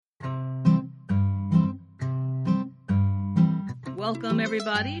Welcome,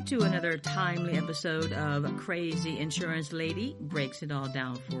 everybody, to another timely episode of Crazy Insurance Lady Breaks It All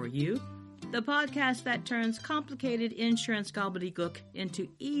Down for You, the podcast that turns complicated insurance gobbledygook into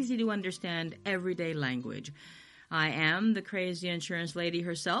easy-to-understand everyday language. I am the Crazy Insurance Lady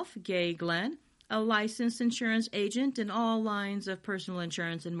herself, Gay Glenn, a licensed insurance agent in all lines of personal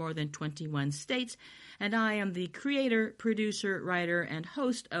insurance in more than 21 states, and I am the creator, producer, writer, and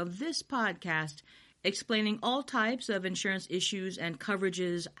host of this podcast, explaining all types of insurance issues and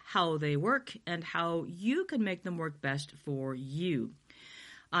coverages, how they work, and how you can make them work best for you.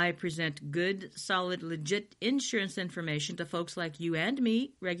 I present good, solid, legit insurance information to folks like you and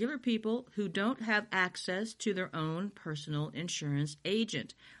me, regular people who don't have access to their own personal insurance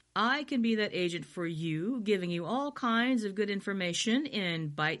agent. I can be that agent for you, giving you all kinds of good information in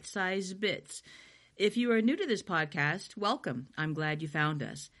bite-sized bits. If you are new to this podcast, welcome. I'm glad you found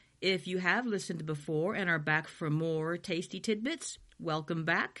us. If you have listened before and are back for more tasty tidbits, welcome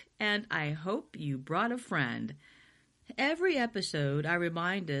back, and I hope you brought a friend. Every episode, I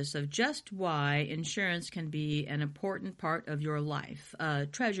remind us of just why insurance can be an important part of your life, a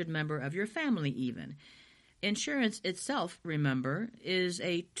treasured member of your family even. Insurance itself, remember, is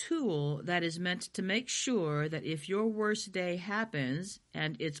a tool that is meant to make sure that if your worst day happens,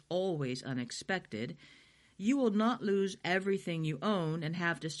 and it's always unexpected, you will not lose everything you own and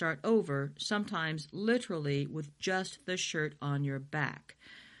have to start over, sometimes literally with just the shirt on your back.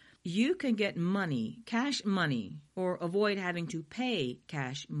 You can get money, cash money, or avoid having to pay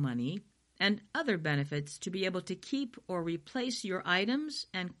cash money, and other benefits to be able to keep or replace your items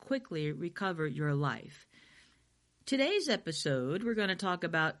and quickly recover your life. Today's episode, we're going to talk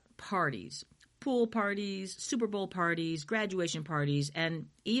about parties. Pool parties, Super Bowl parties, graduation parties, and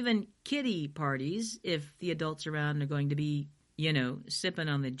even kiddie parties if the adults around are going to be, sipping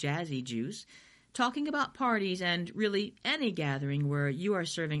on the jazzy juice. Talking about parties and really any gathering where you are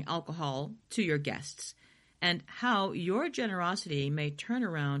serving alcohol to your guests and how your generosity may turn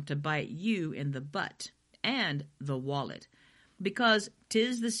around to bite you in the butt and the wallet. Because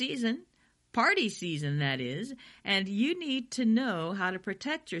 'tis the season. Party season, that is, and you need to know how to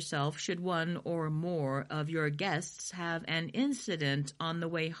protect yourself should one or more of your guests have an incident on the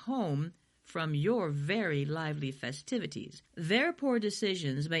way home from your very lively festivities. Their poor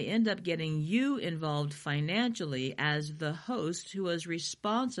decisions may end up getting you involved financially as the host who was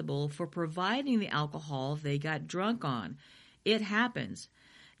responsible for providing the alcohol they got drunk on. It happens.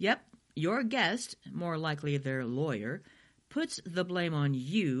 Yep, your guest, more likely their lawyer, puts the blame on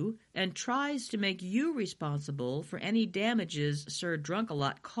you and tries to make you responsible for any damages Sir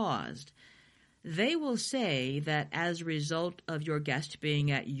Drunk-a-Lot caused. They will say that as a result of your guest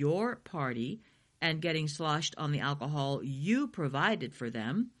being at your party and getting sloshed on the alcohol you provided for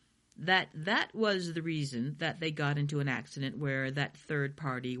them, that was the reason that they got into an accident where that third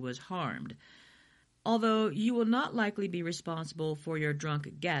party was harmed. Although you will not likely be responsible for your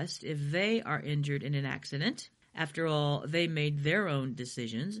drunk guest if they are injured in an accident. After all, they made their own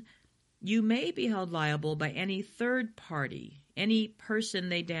decisions. You may be held liable by any third party, any person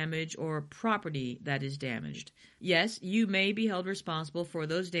they damage or property that is damaged. Yes, you may be held responsible for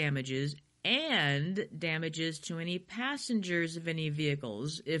those damages and damages to any passengers of any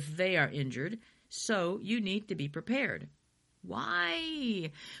vehicles if they are injured, so you need to be prepared.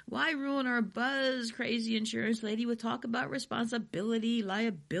 Why? Why ruin our buzz, Crazy Insurance Lady, with talk about responsibility,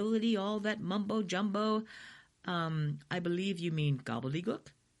 liability, all that mumbo-jumbo? I believe you mean gobbledygook.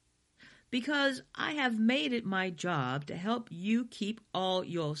 Because I have made it my job to help you keep all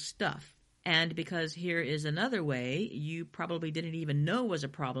your stuff. And because here is another way you probably didn't even know was a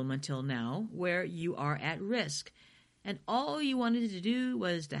problem until now, where you are at risk. And all you wanted to do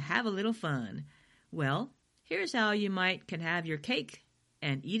was to have a little fun. Well, here's how you can have your cake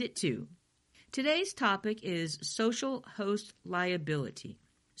and eat it too. Today's topic is social host liability.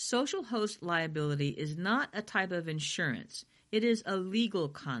 Social host liability is not a type of insurance. It is a legal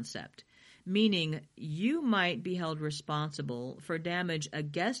concept, meaning you might be held responsible for damage a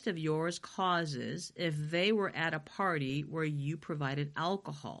guest of yours causes if they were at a party where you provided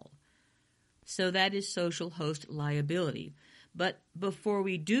alcohol. So that is social host liability. But before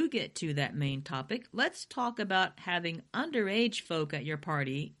we do get to that main topic, let's talk about having underage folk at your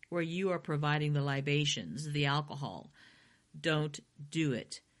party where you are providing the libations, the alcohol. Don't do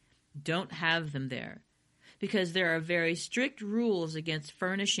it. Don't have them there, because there are very strict rules against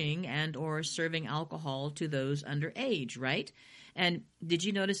furnishing and or serving alcohol to those underage, right? And did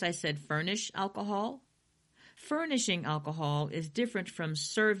you notice I said furnish alcohol? Furnishing alcohol is different from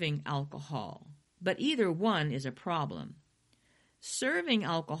serving alcohol, but either one is a problem. Serving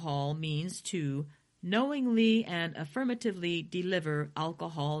alcohol means to knowingly and affirmatively deliver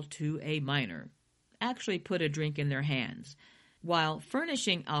alcohol to a minor, actually put a drink in their hands, while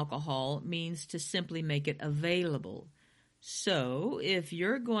furnishing alcohol means to simply make it available. So, if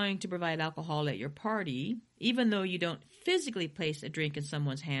you're going to provide alcohol at your party, even though you don't physically place a drink in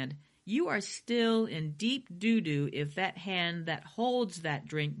someone's hand, you are still in deep doo-doo if that hand that holds that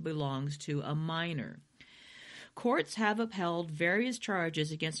drink belongs to a minor. Courts have upheld various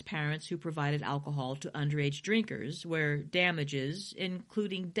charges against parents who provided alcohol to underage drinkers, where damages,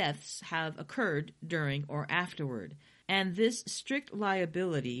 including deaths, have occurred during or afterward. And this strict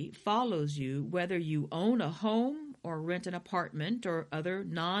liability follows you whether you own a home or rent an apartment or other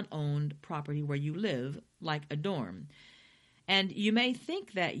non-owned property where you live, like a dorm. And you may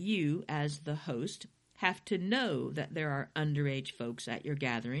think that you, as the host, have to know that there are underage folks at your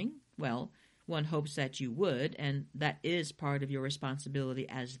gathering. Well, one hopes that you would, and that is part of your responsibility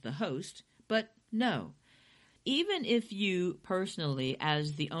as the host. But no. Even if you personally,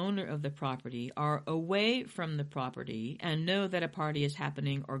 as the owner of the property, are away from the property and know that a party is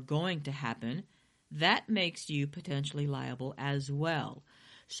happening or going to happen, that makes you potentially liable as well.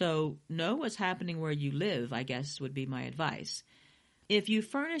 So know what's happening where you live, I guess, would be my advice. If you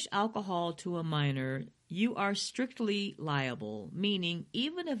furnish alcohol to a minor, you are strictly liable, meaning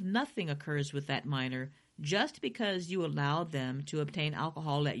even if nothing occurs with that minor, just because you allowed them to obtain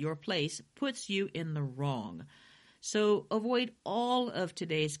alcohol at your place puts you in the wrong. So avoid all of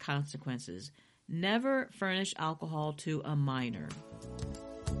today's consequences. Never furnish alcohol to a minor.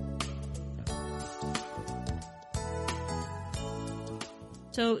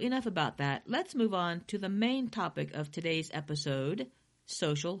 So enough about that. Let's move on to the main topic of today's episode,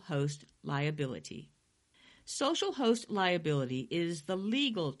 social host liability. Social host liability is the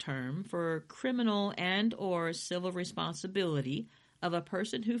legal term for criminal and or civil responsibility of a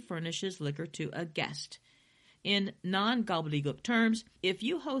person who furnishes liquor to a guest. In non-gobbledygook terms, if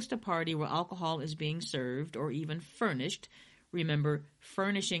you host a party where alcohol is being served or even furnished, remember,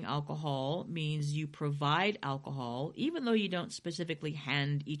 furnishing alcohol means you provide alcohol, even though you don't specifically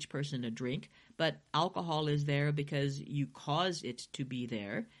hand each person a drink, but alcohol is there because you cause it to be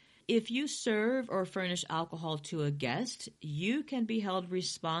there. If you serve or furnish alcohol to a guest, you can be held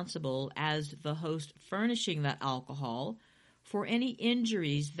responsible as the host furnishing that alcohol for any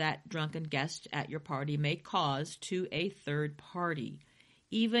injuries that drunken guests at your party may cause to a third party,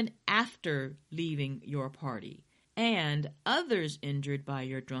 even after leaving your party. And others injured by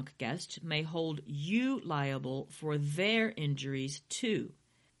your drunk guest may hold you liable for their injuries too.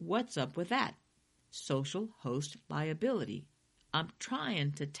 What's up with that? Social host liability. I'm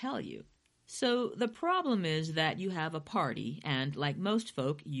trying to tell you. So the problem is that you have a party and, like most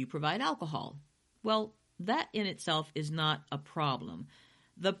folk, you provide alcohol. Well, that in itself is not a problem.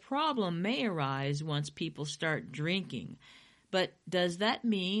 The problem may arise once people start drinking. But does that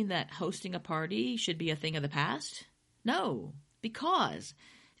mean that hosting a party should be a thing of the past? No, because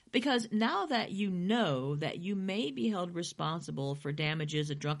now that you know that you may be held responsible for damages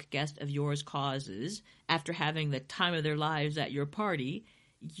a drunk guest of yours causes after having the time of their lives at your party,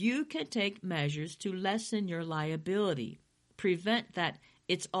 you can take measures to lessen your liability, prevent that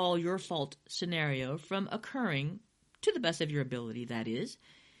it's all your fault scenario from occurring, to the best of your ability, that is.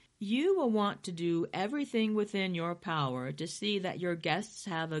 You will want to do everything within your power to see that your guests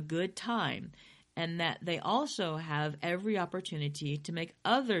have a good time and that they also have every opportunity to make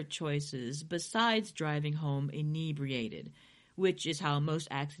other choices besides driving home inebriated, which is how most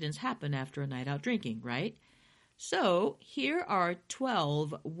accidents happen after a night out drinking, right? So here are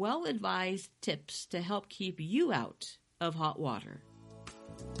 12 well-advised tips to help keep you out of hot water.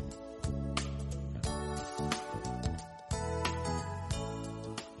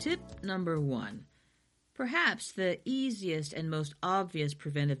 Tip number 1. Perhaps the easiest and most obvious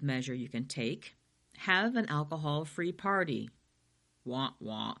preventive measure you can take: have an alcohol-free party. Wah,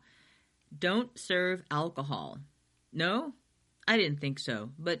 wah. Don't serve alcohol. No? I didn't think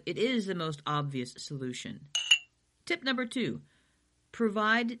so, but it is the most obvious solution. Tip number 2.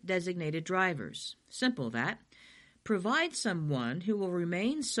 Provide designated drivers. Simple, that. Provide someone who will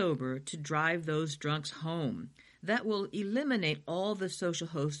remain sober to drive those drunks home. That will eliminate all the social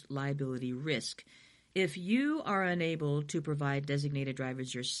host liability risk. If you are unable to provide designated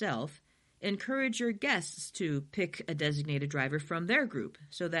drivers yourself, encourage your guests to pick a designated driver from their group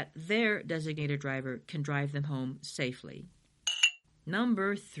so that their designated driver can drive them home safely.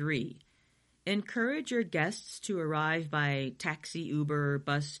 Number 3. Encourage your guests to arrive by taxi, Uber,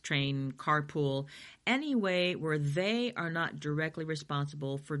 bus, train, carpool, any way where they are not directly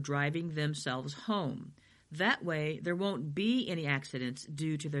responsible for driving themselves home. That way, there won't be any accidents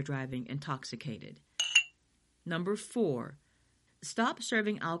due to their driving intoxicated. Number 4, stop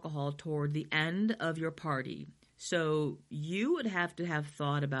serving alcohol toward the end of your party. So you would have to have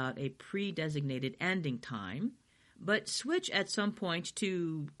thought about a pre-designated ending time, but switch at some point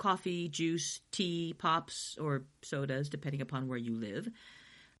to coffee, juice, tea, pops, or sodas, depending upon where you live.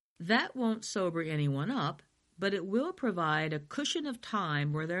 That won't sober anyone up, but it will provide a cushion of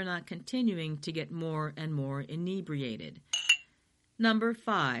time where they're not continuing to get more and more inebriated. Number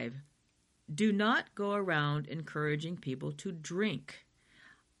 5, do not go around encouraging people to drink.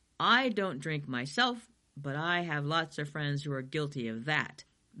 I don't drink myself, but I have lots of friends who are guilty of that.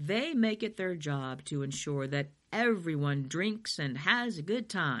 They make it their job to ensure that everyone drinks and has a good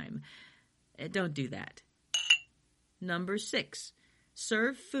time. Don't do that. Number 6,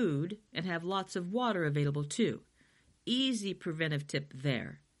 serve food and have lots of water available too. Easy preventive tip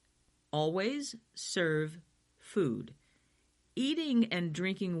there. Always serve food. Eating and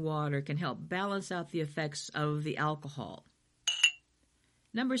drinking water can help balance out the effects of the alcohol.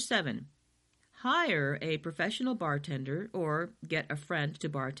 Number 7, hire a professional bartender or get a friend to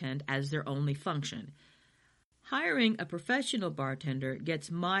bartend as their only function. Hiring a professional bartender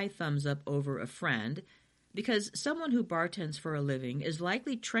gets my thumbs up over a friend because someone who bartends for a living is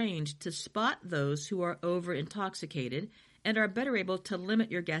likely trained to spot those who are over-intoxicated and are better able to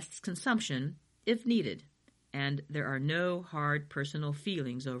limit your guests' consumption if needed. And there are no hard personal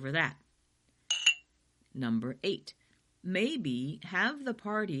feelings over that. Number 8, maybe have the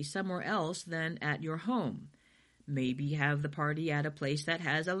party somewhere else than at your home. Maybe have the party at a place that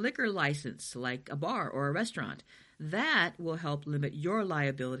has a liquor license, like a bar or a restaurant. That will help limit your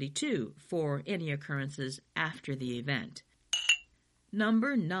liability, too, for any occurrences after the event.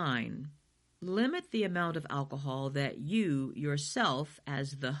 Number 9, limit the amount of alcohol that you, yourself,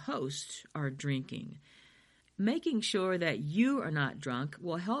 as the host, are drinking. Making sure that you are not drunk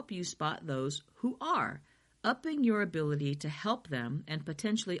will help you spot those who are, upping your ability to help them and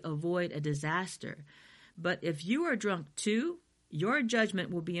potentially avoid a disaster. But if you are drunk too, your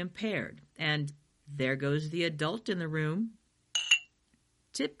judgment will be impaired, and there goes the adult in the room.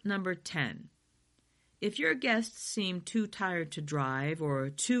 Tip number 10. If your guests seem too tired to drive or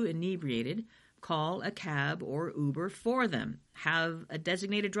too inebriated, call a cab or Uber for them. Have a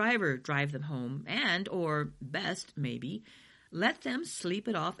designated driver drive them home and, or best maybe, let them sleep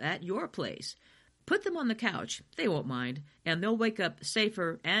it off at your place. Put them on the couch, they won't mind, and they'll wake up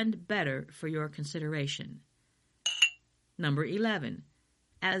safer and better for your consideration. Number 11.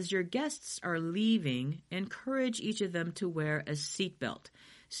 As your guests are leaving, encourage each of them to wear a seatbelt.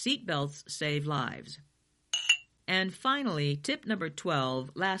 Seatbelts save lives. And finally, tip number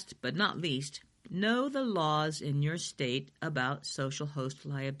 12, last but not least, know the laws in your state about social host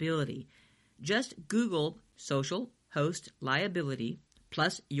liability. Just Google social host liability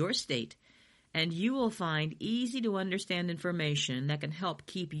plus your state, and you will find easy-to-understand information that can help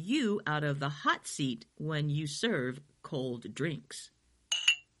keep you out of the hot seat when you serve cold drinks.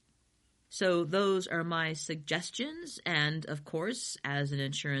 So those are my suggestions, and of course, as an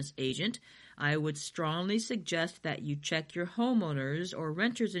insurance agent, I would strongly suggest that you check your homeowner's or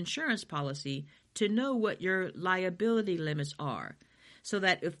renter's insurance policy to know what your liability limits are, so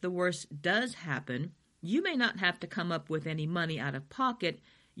that if the worst does happen, you may not have to come up with any money out of pocket.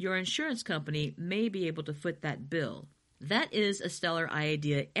 Your insurance company may be able to foot that bill. That is a stellar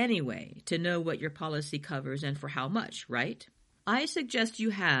idea anyway, to know what your policy covers and for how much, right? I suggest you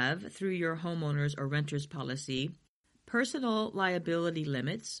have, through your homeowner's or renter's policy, personal liability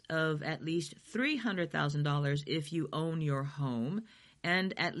limits of at least $300,000 if you own your home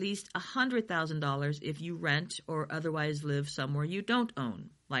and at least $100,000 if you rent or otherwise live somewhere you don't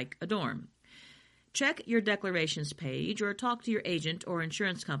own, like a dorm. Check your declarations page or talk to your agent or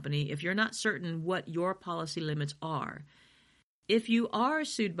insurance company if you're not certain what your policy limits are. If you are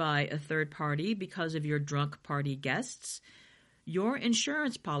sued by a third party because of your drunk party guests, your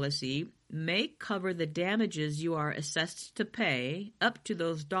insurance policy may cover the damages you are assessed to pay up to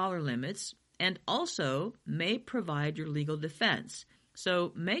those dollar limits and also may provide your legal defense.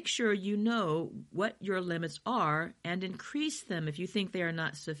 So make sure you know what your limits are and increase them if you think they are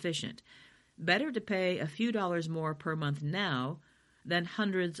not sufficient. Better to pay a few dollars more per month now than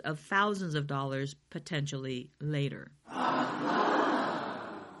hundreds of thousands of dollars potentially later.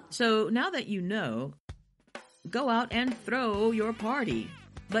 So now that you know, go out and throw your party,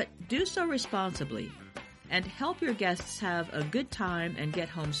 but do so responsibly and help your guests have a good time and get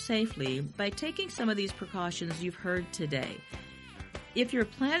home safely by taking some of these precautions you've heard today. If you're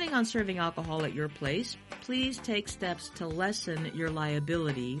planning on serving alcohol at your place, please take steps to lessen your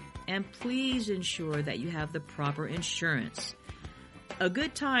liability and please ensure that you have the proper insurance. A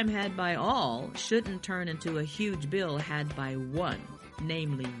good time had by all shouldn't turn into a huge bill had by one,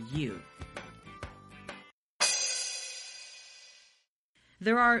 namely you.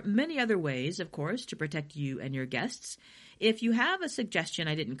 There are many other ways, of course, to protect you and your guests. If you have a suggestion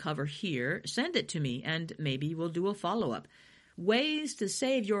I didn't cover here, send it to me and maybe we'll do a follow-up. Ways to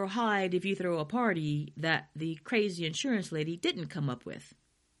save your hide if you throw a party that the crazy insurance lady didn't come up with.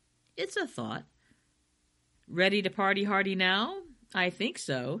 It's a thought. Ready to party hardy now? I think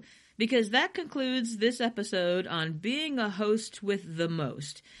so, because that concludes this episode on being a host with the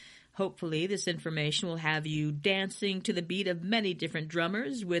most. Hopefully, this information will have you dancing to the beat of many different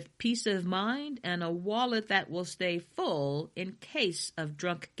drummers with peace of mind and a wallet that will stay full in case of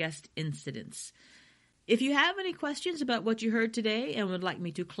drunk guest incidents. If you have any questions about what you heard today and would like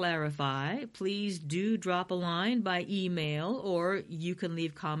me to clarify, please do drop a line by email, or you can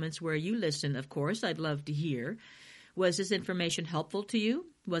leave comments where you listen, of course. I'd love to hear. Was this information helpful to you?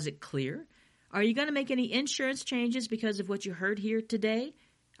 Was it clear? Are you going to make any insurance changes because of what you heard here today?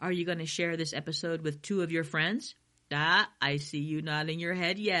 Are you going to share this episode with 2 of your friends? I see you nodding your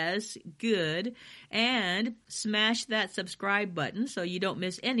head yes. Good. And smash that subscribe button so you don't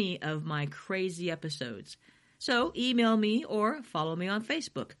miss any of my crazy episodes. So email me or follow me on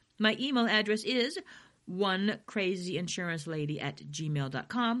Facebook. My email address is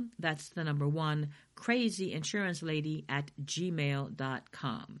onecrazyinsurancelady@gmail.com. That's the number 1,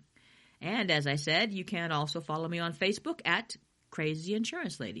 crazyinsurancelady@gmail.com. And as I said, you can also follow me on Facebook at Crazy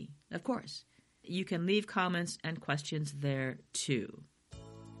Insurance Lady, of course. You can leave comments and questions there too.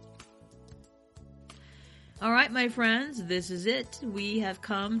 All right, my friends, this is it. We have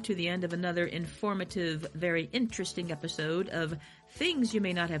come to the end of another informative, very interesting episode of Things You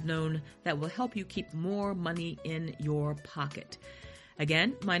May Not Have Known that will help you keep more money in your pocket.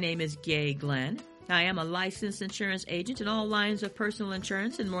 Again, my name is Gay Glenn. I am a licensed insurance agent in all lines of personal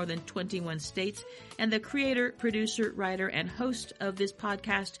insurance in more than 21 states, and the creator, producer, writer, and host of this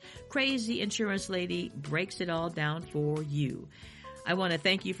podcast, Crazy Insurance Lady, breaks it all down for you. I want to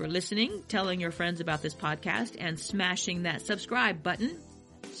thank you for listening, telling your friends about this podcast, and smashing that subscribe button.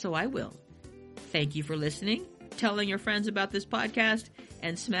 So I will. Thank you for listening, telling your friends about this podcast,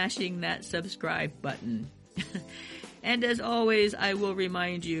 and smashing that subscribe button. And as always, I will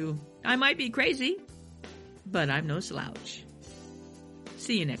remind you, I might be crazy, but I'm no slouch.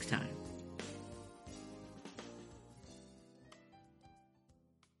 See you next time.